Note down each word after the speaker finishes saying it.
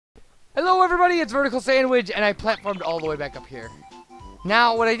Hello everybody, it's VerticalSandwich, and I platformed all the way back up here.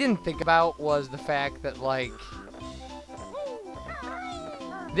 Now, what I didn't think about was the fact that, like,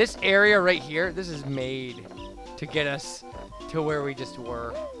 this area right here, this is made to get us to where we just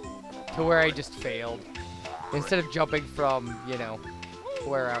were. To where I just failed. Instead of jumping from, you know,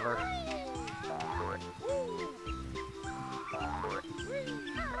 wherever.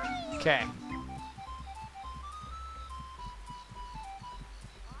 Okay.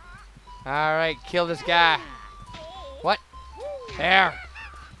 Alright, kill this guy. What? There.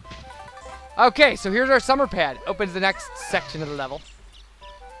 Okay, so here's our summer pad. Opens the next section of the level.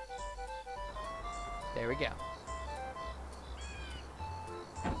 There we go.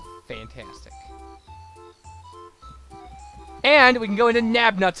 Fantastic. And we can go into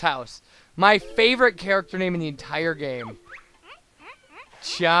Nabnut's house. My favorite character name in the entire game.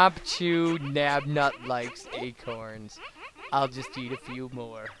 Chomp Chew Nabnut likes acorns. I'll just eat a few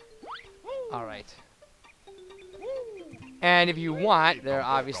more. Alright. And if you want, there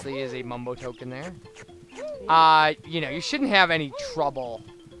obviously is a Mumbo token there. You know, you shouldn't have any trouble.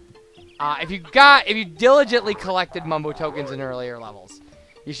 If you diligently collected Mumbo tokens in earlier levels,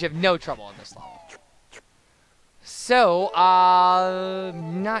 you should have no trouble in this level. So,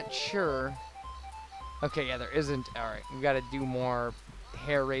 not sure. Okay, yeah, there isn't. Alright, we've got to do more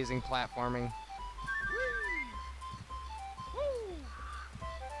hair-raising platforming.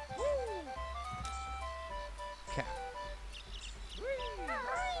 Okay.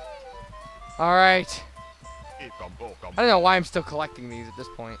 Alright. I don't know why I'm still collecting these at this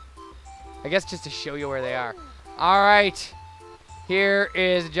point. I guess just to show you where they are. Alright. Here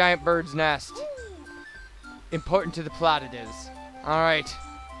is a giant bird's nest. Important to the plot it is. Alright.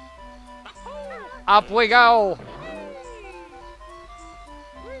 Up we go.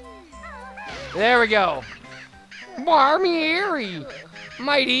 There we go. Barmy Airy.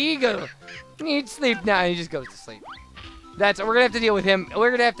 Mighty Eagle. Needs sleep now. He just goes to sleep. That's what we're gonna have to deal with him. We're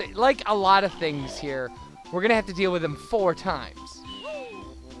gonna have to, like a lot of things here, we're gonna have to deal with him 4 times.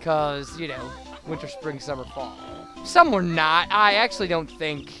 Cause, you know, winter, spring, summer, fall. Some we're not. I actually don't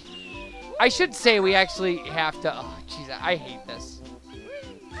think. I should say we actually have to. Oh, jeez, I hate this.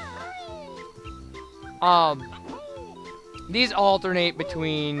 These alternate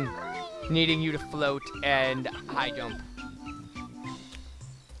between needing you to float and high jump.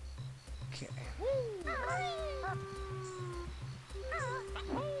 Okay.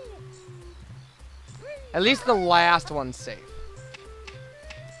 At least the last one's safe.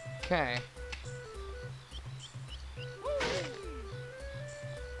 Okay.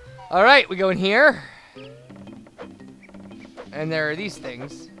 Alright, we go in here. And there are these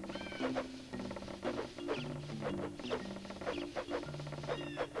things.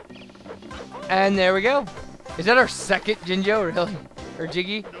 And there we go. Is that our second Jinjo, really? Or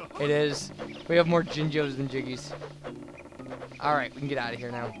Jiggy? It is. We have more Jinjos than Jiggies. Alright, we can get out of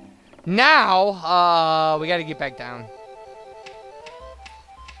here now. Now, we gotta get back down.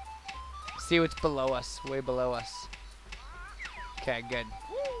 See what's below us. Way below us. Okay, good.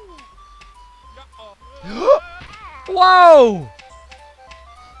 Whoa!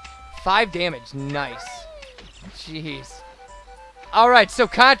 5 damage. Nice. Jeez. Alright, so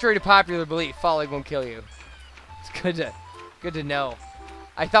contrary to popular belief, falling won't kill you. It's good to know.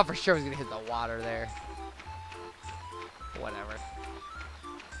 I thought for sure I was gonna hit the water there. Whatever.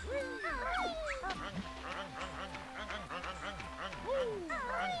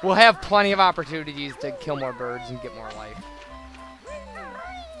 We'll have plenty of opportunities to kill more birds and get more life.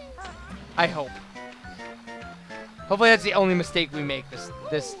 I hope. Hopefully that's the only mistake we make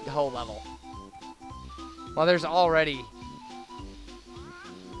this whole level. Well, there's already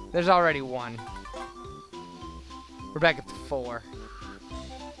one. We're back up to 4.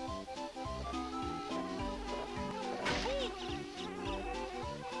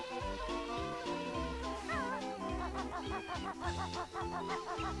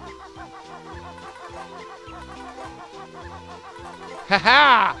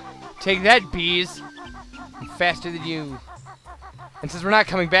 Haha! Take that, bees. I'm faster than you. And since we're not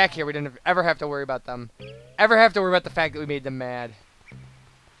coming back here, we didn't ever have to worry about them. Ever have to worry about the fact that we made them mad.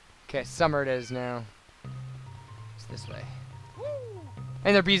 Okay, summer it is now. It's this way.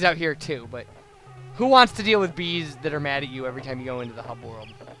 And there are bees out here too, but who wants to deal with bees that are mad at you every time you go into the hub world?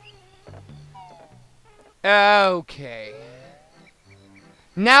 Okay.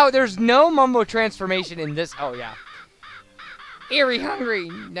 Now, there's no Mumbo transformation in this. Oh, yeah. Eerie hungry.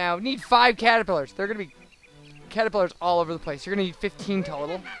 Now, need 5 caterpillars. They're going to be caterpillars all over the place. You're going to need 15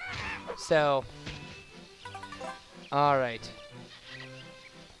 total. So, alright.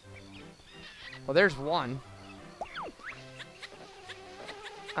 Well, there's one.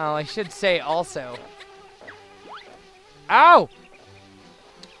 Oh, I should say also. Ow!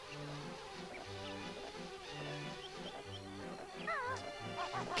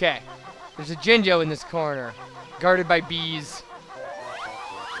 Okay. There's a Jinjo in this corner, guarded by bees.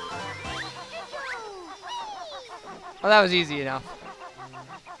 Oh, that was easy enough.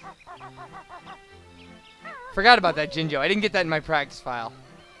 Forgot about that Jinjo. I didn't get that in my practice file.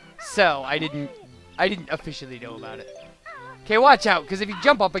 So, I didn't officially know about it. Okay, watch out, because if you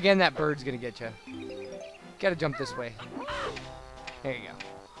jump up again, that bird's gonna get you. Gotta jump this way. There you go.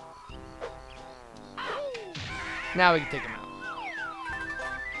 Now we can take him out.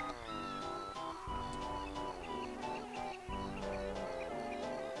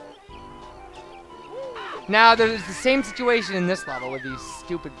 Now, there's the same situation in this level with these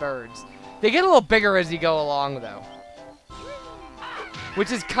stupid birds. They get a little bigger as you go along, though.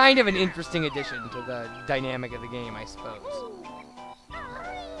 Which is kind of an interesting addition to the dynamic of the game, I suppose.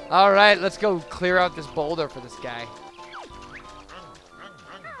 Alright, let's go clear out this boulder for this guy.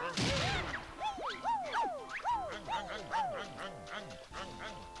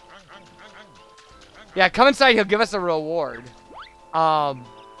 Yeah, come inside, he'll give us a reward.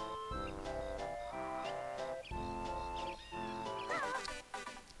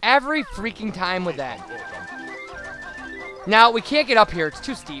 Every freaking time with that. Now, we can't get up here. It's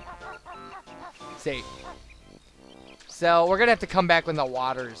too steep. See. So, we're going to have to come back when the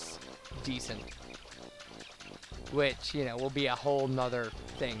water's decent. Which, you know, will be a whole nother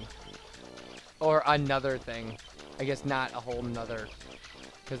thing. Or another thing. I guess not a whole nother.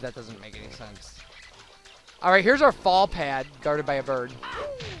 Because that doesn't make any sense. Alright, here's our fall pad, guarded by a bird.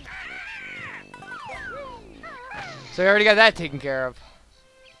 So we already got that taken care of.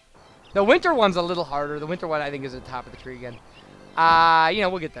 The winter one's a little harder. The winter one, I think, is at the top of the tree again. You know,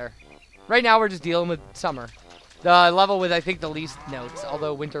 we'll get there. Right now, we're just dealing with summer. The level with, I think, the least notes,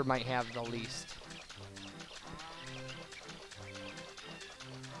 although winter might have the least.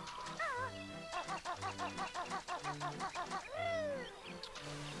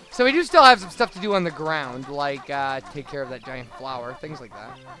 So we do still have some stuff to do on the ground, like take care of that giant flower, things like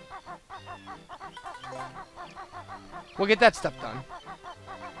that. We'll get that stuff done.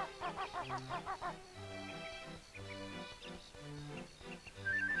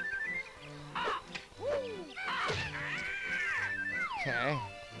 Okay.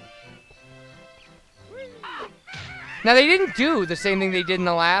 Now, they didn't do the same thing they did in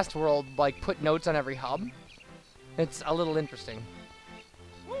the last world, like put notes on every hub. It's a little interesting.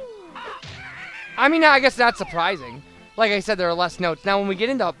 I mean, I guess that's surprising. Like I said, there are less notes. Now, when we get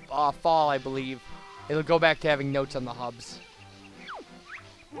into fall, I believe, it'll go back to having notes on the hubs.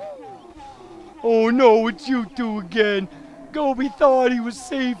 Oh no, it's you two again. Gobi thought he was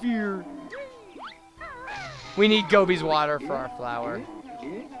safe here. We need Gobi's water for our flower.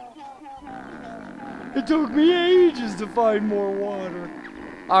 It took me ages to find more water.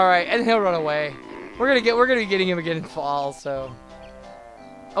 All right, and he'll run away. We're gonna be getting him again in fall. So.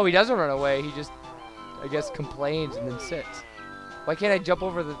 Oh, he doesn't run away. He just, I guess, complains and then sits. Why can't I jump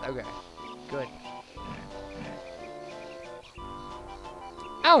over the? Okay, good.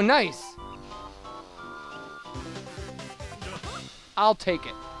 Oh, nice. I'll take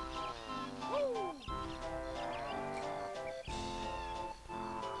it.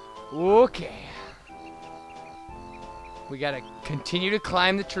 Okay. We gotta continue to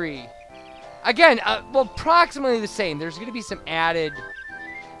climb the tree. Again, well, approximately the same. There's gonna be some added...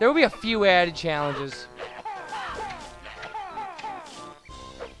 There will be a few added challenges.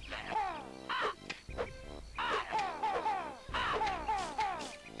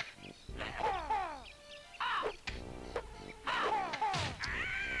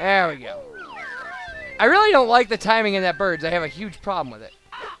 There we go. I really don't like the timing in that birds. I have a huge problem with it.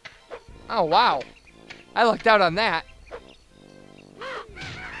 Oh, wow. I lucked out on that.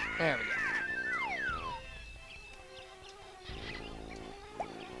 There we go.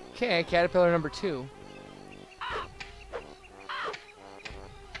 Okay, caterpillar number 2.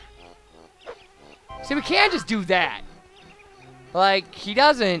 See, we can't just do that. Like, he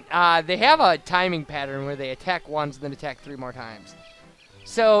doesn't, they have a timing pattern where they attack once and then attack 3 more times.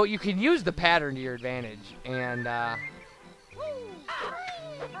 So, you can use the pattern to your advantage, and, I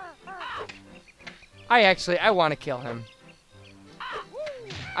want to kill him.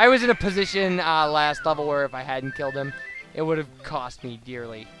 I was in a position, last level where if I hadn't killed him, it would have cost me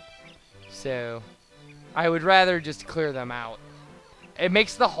dearly. So, I would rather just clear them out. It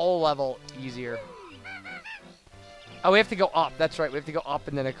makes the whole level easier. Oh, we have to go up. That's right. We have to go up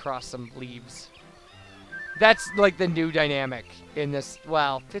and then across some leaves. That's like the new dynamic in this.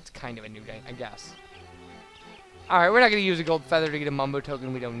 Well, it's kind of a new dynamic, I guess. Alright, we're not going to use a gold feather to get a Mumbo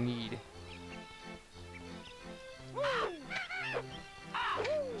token we don't need.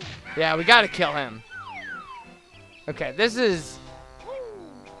 Yeah, we got to kill him. Okay, this is...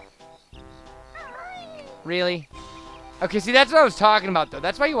 Really? Okay, see, that's what I was talking about, though.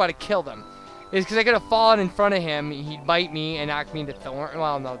 That's why you want to kill them. Is because I could have fallen in front of him, he'd bite me and knock me into thorn.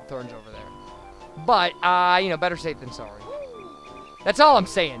 Well, no, the thorn's over there. But, you know, better safe than sorry. That's all I'm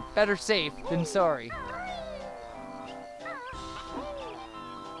saying. Better safe than sorry.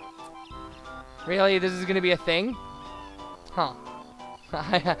 Really? This is going to be a thing? Huh.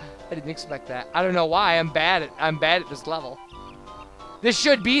 I didn't expect that. I don't know why. I'm bad at this level. This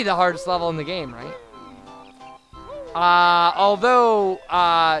should be the hardest level in the game, right? Although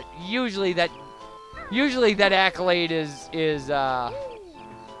usually that accolade is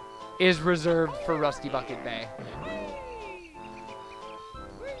reserved for Rusty Bucket Bay.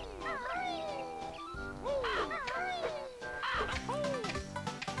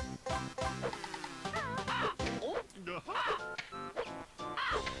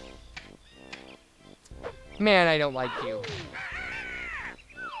 Man, I don't like you.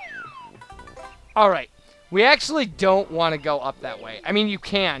 Alright. We actually don't want to go up that way. I mean, you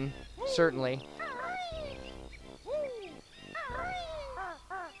can, certainly.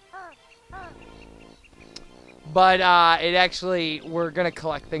 But, it actually, we're going to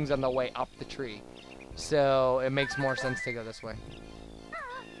collect things on the way up the tree. So, it makes more sense to go this way.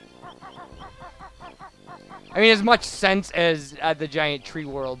 I mean, as much sense as the giant tree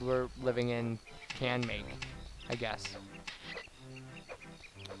world we're living in can make, I guess.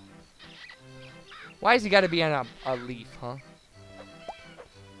 Why has he got to be on a leaf, huh?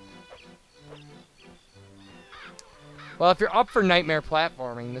 Well, if you're up for nightmare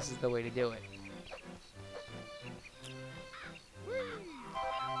platforming, this is the way to do it.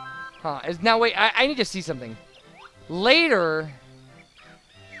 Huh. Now, wait, I need to see something. Later...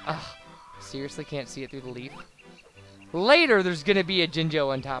 Ugh, seriously can't see it through the leaf? Later, there's going to be a Jinjo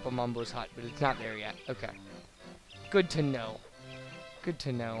on top of Mumbo's hut, but it's not there yet. Okay. Good to know. Good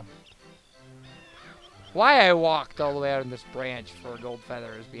to know. Why I walked all the way out in this branch for a gold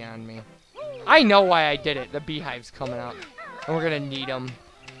feather is beyond me. I know why I did it. The beehive's coming up, and we're going to need them.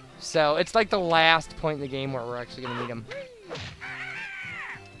 So, it's like the last point in the game where we're actually going to need them.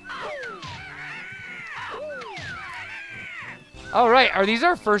 Alright, are these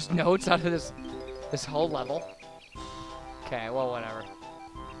our first notes out of this whole level? Okay, well, whatever.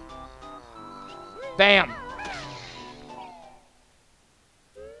 Bam!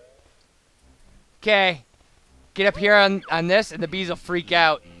 Okay. Get up here on this, and the bees will freak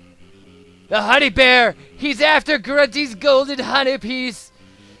out. The honey bear! He's after Grunty's golden honey piece!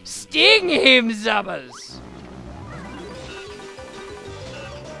 Sting him, Zubbas!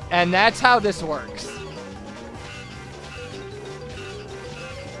 And that's how this works.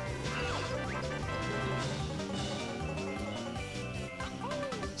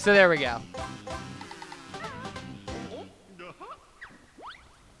 So there we go.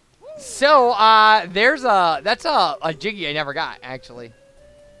 So, that's a Jiggy I never got, actually,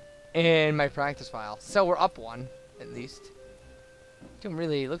 in my practice file. So we're up one, at least. Don't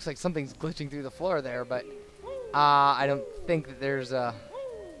really, looks like something's glitching through the floor there, but, I don't think that there's a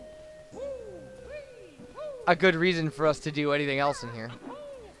good reason for us to do anything else in here.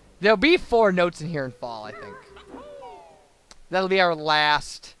 There'll be 4 notes in here in fall, I think. That'll be our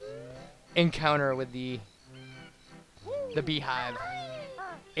last encounter with the beehive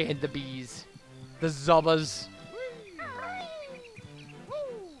and the bees, the Zubbas.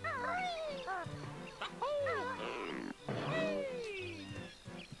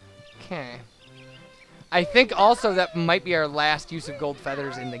 Okay. I think also that might be our last use of gold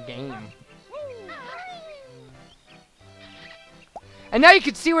feathers in the game. And now you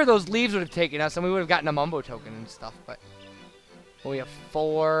can see where those leaves would have taken us, and we would have gotten a Mumbo token and stuff, but... Well, we have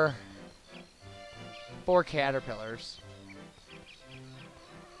 4 caterpillars.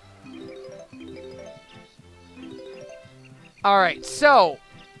 Alright, so...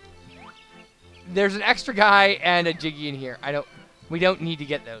 There's an extra guy and a Jiggy in here. We don't need to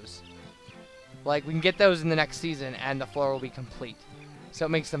get those. Like, we can get those in the next season, and the floor will be complete. So it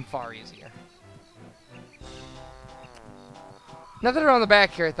makes them far easier. Now that they're on the back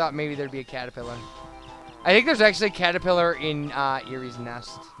here, I thought maybe there'd be a caterpillar. I think there's actually a caterpillar in Erie's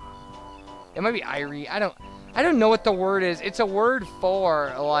nest. It might be Irie. I don't know what the word is. It's a word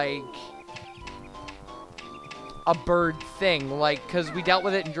for, like, a bird thing. Like, because we dealt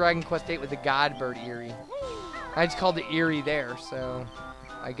with it in Dragon Quest VIII with the god bird Erie. I just called it Erie there, so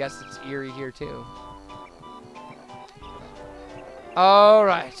I guess it's Erie here too.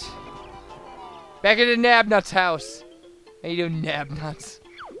 Alright. Back into Nabnut's house. How you doing, Nabnuts?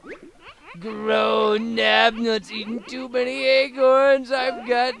 Grow, Nabnut's eating too many acorns. I've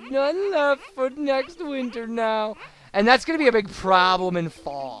got none left for next winter now. And that's gonna be a big problem in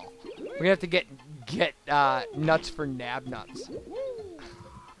fall. We're gonna have to get nuts for Nabnuts,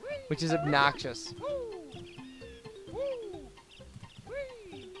 which is obnoxious.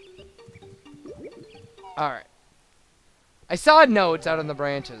 All right. I saw notes out on the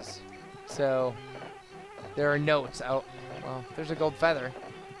branches, so there are notes out. Well, there's a gold feather.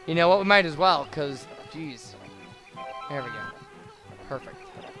 You know what? We might as well, cause, geez. There we go. Perfect.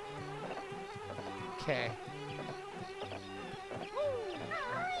 Okay.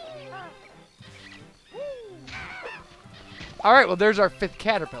 All right. Well, there's our 5th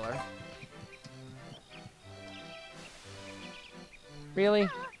caterpillar. Really?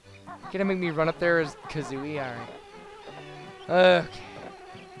 Gonna make me run up there as Kazooie? All right. Okay.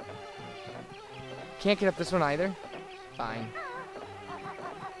 Can't get up this one either? Fine.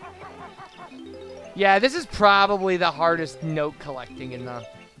 Yeah, this is probably the hardest note collecting in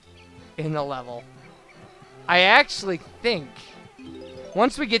the level. I actually think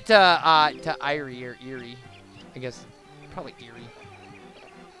once we get to Irie or Erie, I guess probably Erie.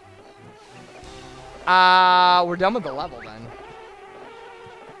 We're done with the level then.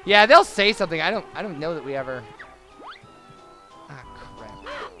 Yeah, they'll say something. I don't know that we ever. Ah, crap.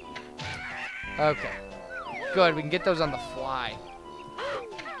 Okay. Good, we can get those on the fly.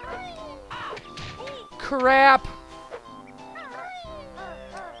 Crap.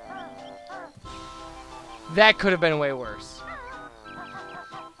 That could have been way worse.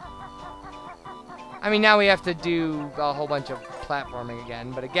 I mean, now we have to do a whole bunch of platforming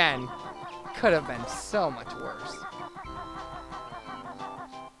again, but again, could have been so much worse.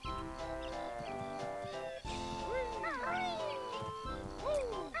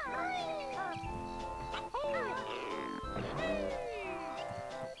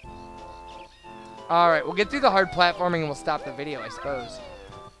 Alright, we'll get through the hard platforming and we'll stop the video, I suppose.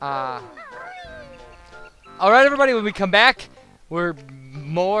 Alright, everybody, when we come back, we're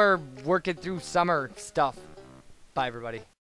more working through summer stuff. Bye, everybody.